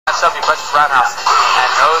up, he presses roundhouse and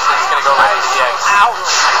knows that he's going to go right into the X.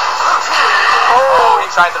 Ouch! Oh, he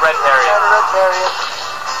tried the red parry.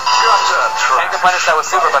 Gotcha. Ken can punish that with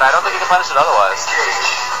super, but I don't think he can punish it otherwise.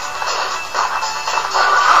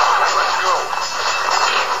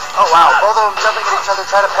 Oh wow, both of them jumping at each other,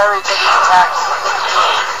 trying to parry each other's attacks.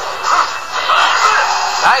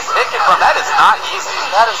 Nice hit confirm. That is not easy.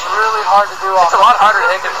 That is really hard to do. It's a lot harder to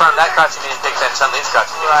hit confirm that crouching mean kick than Chun-Li's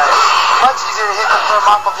crouching mean right. kick. Much easier to hit confirm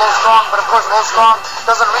off of low strong, but of course low strong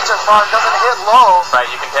doesn't reach as far, doesn't hit low. Right,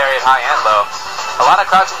 you can parry it high and low. A lot of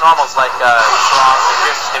crouching normals like strong and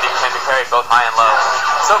fierce can be parried both high and low.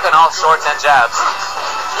 So can all shorts and jabs.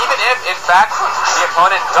 Even if, in fact, the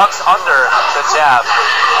opponent ducks under the jab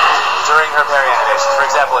during her parry animation. For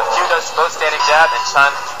example, if Q does both standing jab and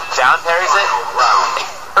Chun down parries it,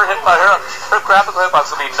 her graphical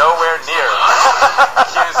hitbox will be nowhere near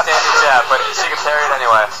Q's standing jab, but she can parry it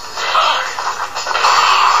anyway.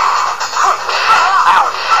 Ow!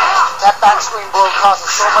 That backswing blow causes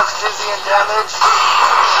so much dizzy and damage.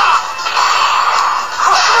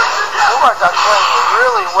 Umar Duck playing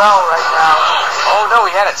really well right now. Oh no,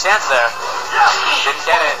 he had a chance there. Didn't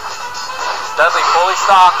get it. Dudley fully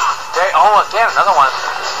stocked. Oh, again, another one.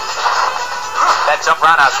 That jump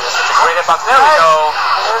roundhouse is such a great hitbox. There we go.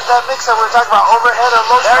 There's that mix that we were talking about, overhead or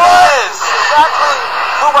low. There it is. Exactly.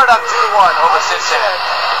 Umar Duck 2-1 over Shinshin.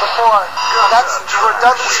 Before. That's where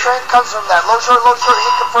Dudley's strength comes from, that low short,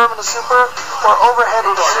 hit confirm in the super, or overhead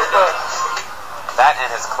in the super. That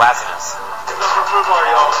and his classiness.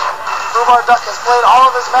 Umar Duck has played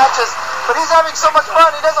all of his matches, but he's having so much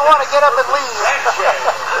fun, he doesn't want to get up and leave.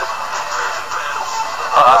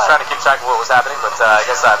 I was trying to keep track of what was happening, but I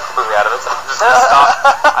guess I'm completely out of it. So I'm just going to stop.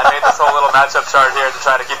 I made this whole little matchup chart here to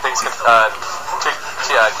try to keep things, keep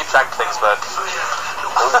track of things, but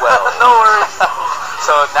oh well. No worries.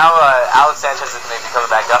 So now Alex Sanchez is maybe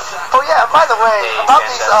coming back up. Oh yeah, by the way, about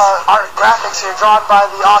these art graphics here drawn by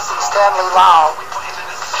the awesome Stanley Lau.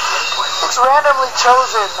 It's randomly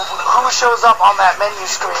chosen who shows up on that menu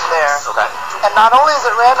screen there. Okay. And not only is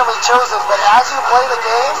it randomly chosen, but as you play the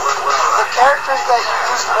game, the characters that you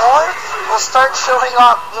use more will start showing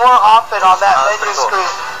up more often on that menu screen.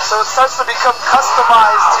 So it starts to become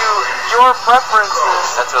customized to your preferences.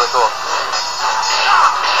 That's really cool.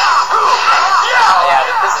 Yeah,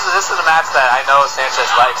 this is a match that I know Sanchez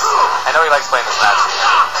likes. I know he likes playing this match.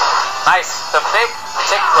 Nice. The fake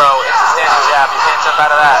tick throw into standing jab. You can't jump out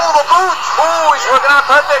of that. Oh, the boot! Oh, he's working on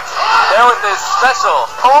perfect. There with his special.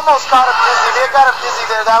 Almost got him dizzy. If he had got him dizzy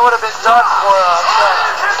there, that would have been done for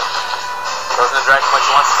Goes in the direction when he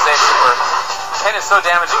wants to save super. Ken is so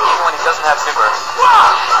damaging even when he doesn't have super.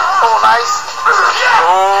 Oh, nice.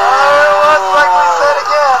 Oh, like we said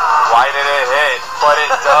again. Why did it hit? But it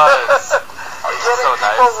does. Getting so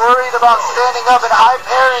people nice. worried about standing up and high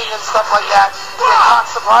parrying and stuff like that. Get not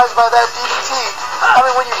surprised by that DDT. I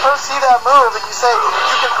mean, when you first see that move and you say,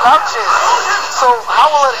 you can crouch it. So how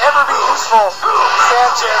will it ever be useful?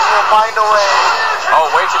 Sanchez will find a way. Oh,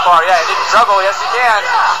 way too far. Yeah, he can juggle. Yes, he can.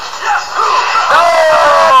 No!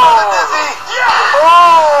 Dizzy.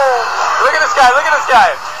 Oh! Look at this guy. Look at this guy.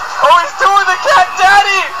 Oh, he's doing the cat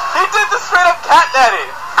daddy. He did the straight up cat daddy.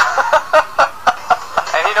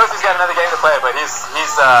 And he knows he's got another game to play, but he's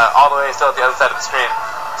all the way still at the other side of the screen.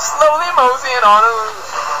 Slowly moseying on him.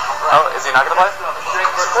 Oh, is he not going to play?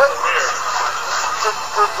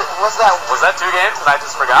 Was that 2 games and I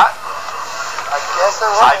just forgot? I guess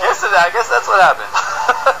it was. I guess that's what happened.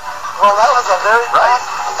 Well, that was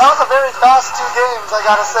a very fast 2 games, I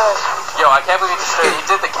gotta say. Yo, I can't believe he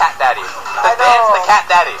did the cat daddy. I know. The cat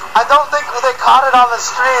daddy. I don't think they caught it on the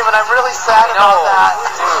stream, and I'm really sad about that.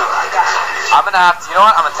 Dude. I'm gonna have to, you know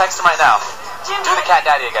what? I'm gonna text him right now. Do the cat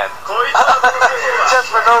daddy again. Just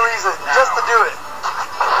for no reason. Just to do it.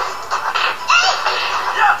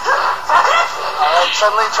 Alright,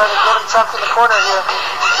 Chun-Li trying to get him trapped in the corner here.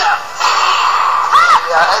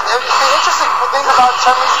 Yeah, the interesting thing about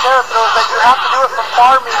Chun-Li's character is that you have to do it from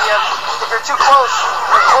far medium. If you're too close,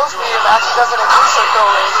 the close medium actually doesn't increase her throw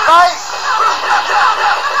range. Nice!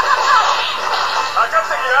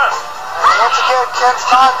 And once again, Ken's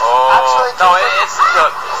not actually... No, it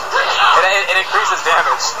increases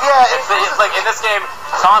damage. Yeah, it's like in this game,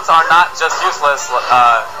 taunts are not just useless. It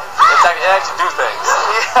actually do things.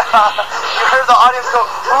 Yeah, you heard the audience go,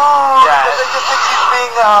 ooh, yeah, because they just think he's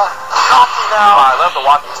being cocky now. Oh, I love the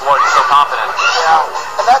walking toward, he's so confident.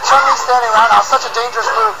 Yeah, and that Chun-Li standing around now is such a dangerous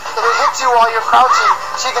move. If it hits you while you're you're crouching,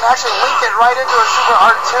 she can actually link it right into her super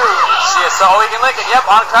R2. She is so, oh, he can link it, yep,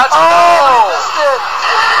 on crouch. Oh, no! he missed it.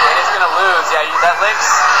 And he's going to lose, yeah, that links.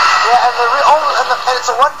 Yeah, and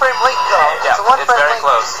it's a one-frame link, though. Yeah, it's a one-frame very link.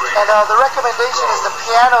 close. And the recommendation is to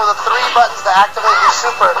piano the 3 buttons to activate your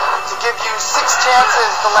super to give you 6 chances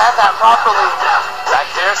to land that properly. Back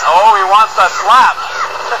fierce, oh, he wants the slap.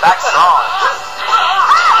 Back strong.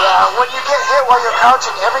 Yeah, when you get hit while you're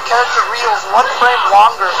crouching, every character reels 1 frame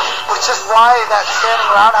longer, which is why that standing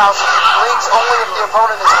roundhouse links only if the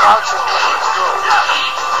opponent is crouching.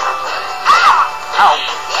 Ow.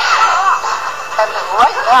 And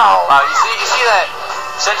right now... you see that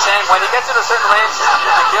Shen Chang, when he gets into a certain range,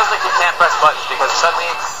 it feels like he can't press buttons because Chun-Li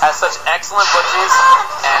has such excellent butchies,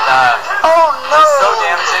 and oh no! he's so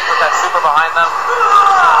damaging with that super behind them.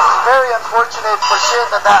 Very unfortunate for Shin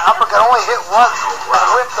that uppercut only hit once and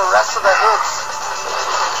whipped the rest of the hits.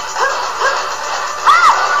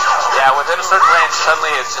 Yeah, within a certain range,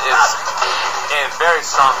 Chun-Li is in very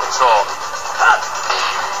strong control.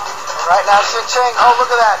 Right now, Shin Chang, oh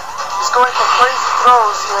look at that. He's going for crazy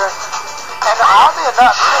throws here. And oddly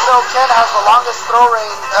enough, even though Ken has the longest throw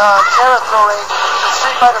range, Kara throw range in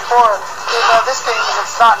Street Fighter 4, in this game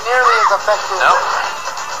it's not nearly as effective. No.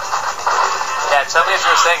 Yeah, Chun-Li, as you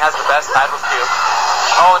were saying, has the best type of Q.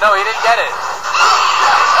 Oh no, he didn't get it.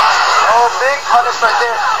 Oh, big punish right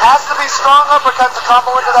there. Has to be strong uppercut to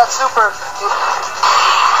combo into that super.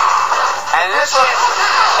 And in this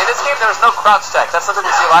game, there was no crouch check. That's something we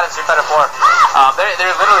see a lot in Street Fighter 4. There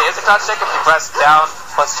literally is a crouch check. If you press down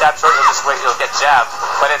plus jab short, you'll get jab.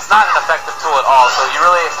 But it's not an effective tool at all. So you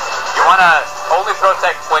want to only throw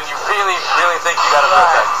tech when you really think you got to throw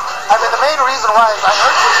tech. I mean, the main reason why is I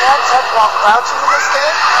heard you can tech while crouching in this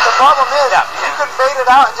game. The problem is you can bait it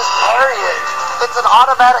out and just parry it. It's an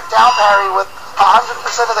automatic down parry with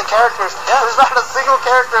 100% of the characters. There's not a single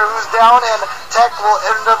character who's down and tech will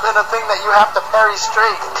end up in a thing that you have to parry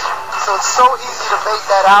straight. So it's so easy to bait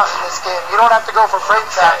that out in this game. You don't have to go for frame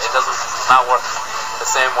traps. Yeah, it's not work the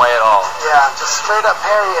same way at all. Yeah, just straight up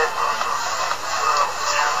parry it.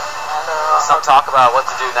 And, some talk about what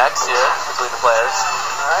to do next here between the players.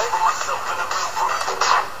 Alright.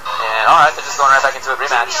 And alright, they're just going right back into a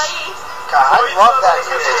rematch. God, I love that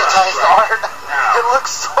new digitized art. It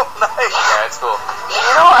looks so nice. Yeah, it's cool.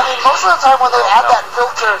 You know, I mean, most of the time when they add that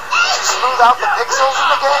filter to smooth out the pixels in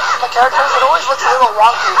the game, in the characters, it always looks a little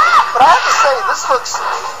wonky. But I have to say, this looks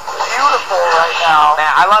beautiful right now.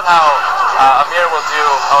 Man, I love how Amir will do...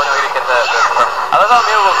 Oh, no, he didn't get the confirm. I love how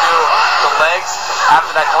Amir will do the legs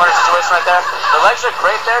after that corner situation right there. The legs are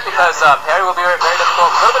great there because parry will be very, very difficult.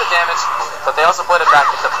 A little bit of damage, but they also put it back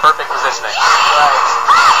into perfect positioning. Right.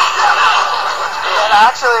 And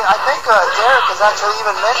actually, I think Derek has actually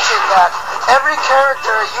even mentioned that every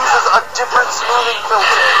character uses a different smoothing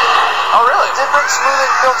filter. Oh, really? Different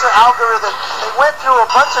smoothing filter algorithm. They went through a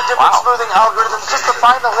bunch of different smoothing algorithms just to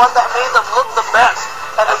find the one that made them look the best.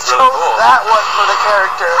 And they chose really cool. that one for the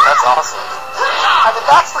character. That's awesome. I mean,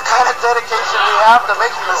 that's the kind of dedication we have to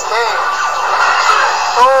making this game.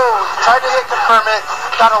 Oh, tried to hit confirm it.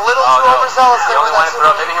 Got a little too overzealous there. He only wanted to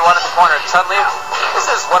throw. Maybe he wanted the corner. Chun-Li, this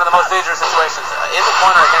is one of the most dangerous situations. In the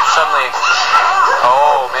corner against Chun-Li.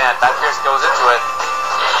 Oh, man. Back fierce goes into it.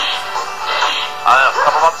 A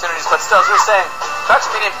couple of opportunities, but still, as we were saying,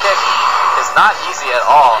 crouching medium kick is not easy at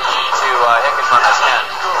all to hit confirm as Ken.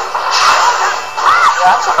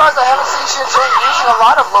 Yeah, I'm surprised I haven't seen Shin Chang using a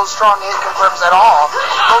lot of low strong hit confirms at all.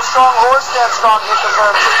 Low strong or stand strong hit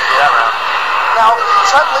confirms. Yeah, man. Now,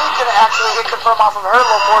 Chun-Li can actually hit confirm off of her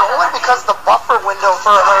low forward only because the buffer window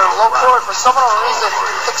for her low forward, for some unknown reason,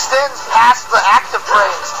 extends past the active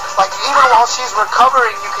frames. Like, even while she's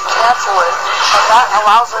recovering, you can cancel it, and that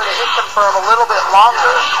allows her to hit confirm a little bit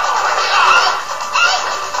longer.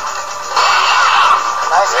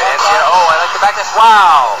 Nice hand. Oh, I like the back dash.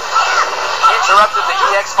 Wow. He interrupted the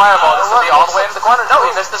EX fireball. This will be all the way into the corner. No,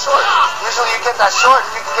 he missed the short. Usually you get that short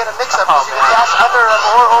and you can get a mix-up. Oh, You can dash under him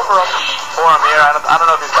or over him. Poor Amir. I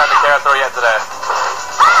don't know if he's trying to carry throw yet today.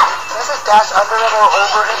 Is it dash under him or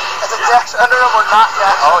over him? Is it dash under him or not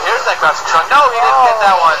dash? Oh, here's that crouching strong. No, he didn't get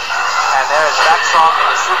that one. And there's back strong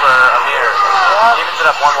into super Amir. Evens it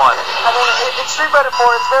up 1-1. I mean, in Street Fighter 4,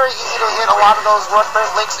 it's very easy to hit a lot of those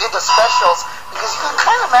one-frame links into specials because you can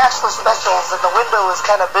kind of match the specials and the window is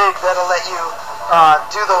kind of big that'll let you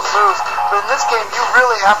do those moves. But in this game, you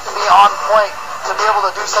really have to be on point to be able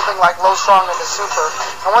to do something like low strong into super.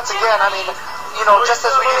 And once again, I mean, you know, just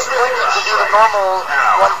as we use clicking to do the normal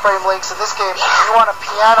one-frame links in this game, you want to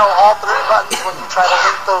piano all 3 buttons when you try to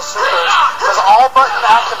link those supers, because all button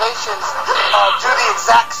activations do the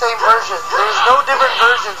exact same version. There's no different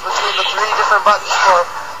versions between the 3 different buttons for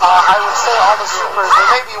I would say all the supers. There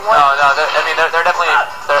may be one. No, I mean, there definitely,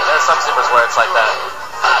 there's some supers where it's like that,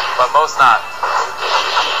 but most not.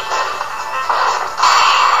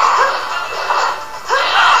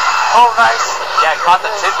 Oh, nice. Yeah, caught the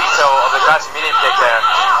tippy toe of the crouching medium kick there.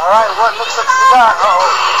 Alright, what looks like he got? Uh-oh.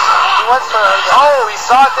 He went for it. Oh, he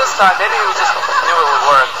saw it this time. Maybe he just knew it would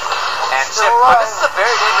work. And Still chip, but this is a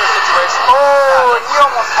very dangerous situation. Oh, and he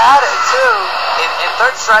almost had it, too. In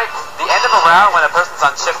third strike, the end of a round when a person's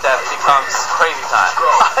on chip death becomes crazy time.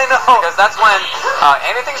 I know. Because that's when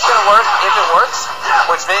anything's going to work if it works,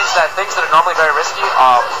 which means that things that are normally very risky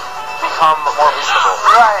become more reasonable.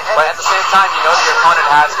 Right. But at the same time, you know that your opponent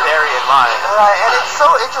has parry in mind. Right, and it's so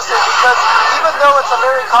interesting because even though it's a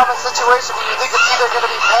very common situation when you think it's either going to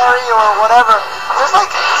be parry or whatever, there's like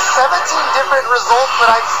 17 different results that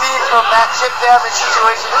I've seen from that chip damage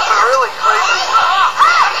situation. It's really crazy.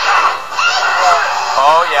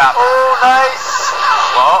 Oh, yeah. Oh, nice.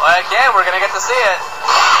 Well, again, we're going to get to see it.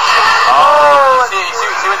 Oh, you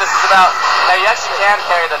see what this is about? Now, you actually can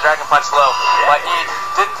carry the Dragon Punch low, but he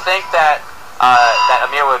didn't think that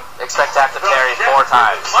Amir would expect to have to parry 4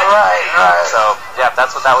 times. Right. So, yeah,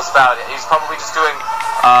 that's what that was about. He's probably just doing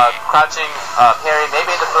crouching parry,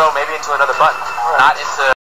 maybe into throw, maybe into another button, not into...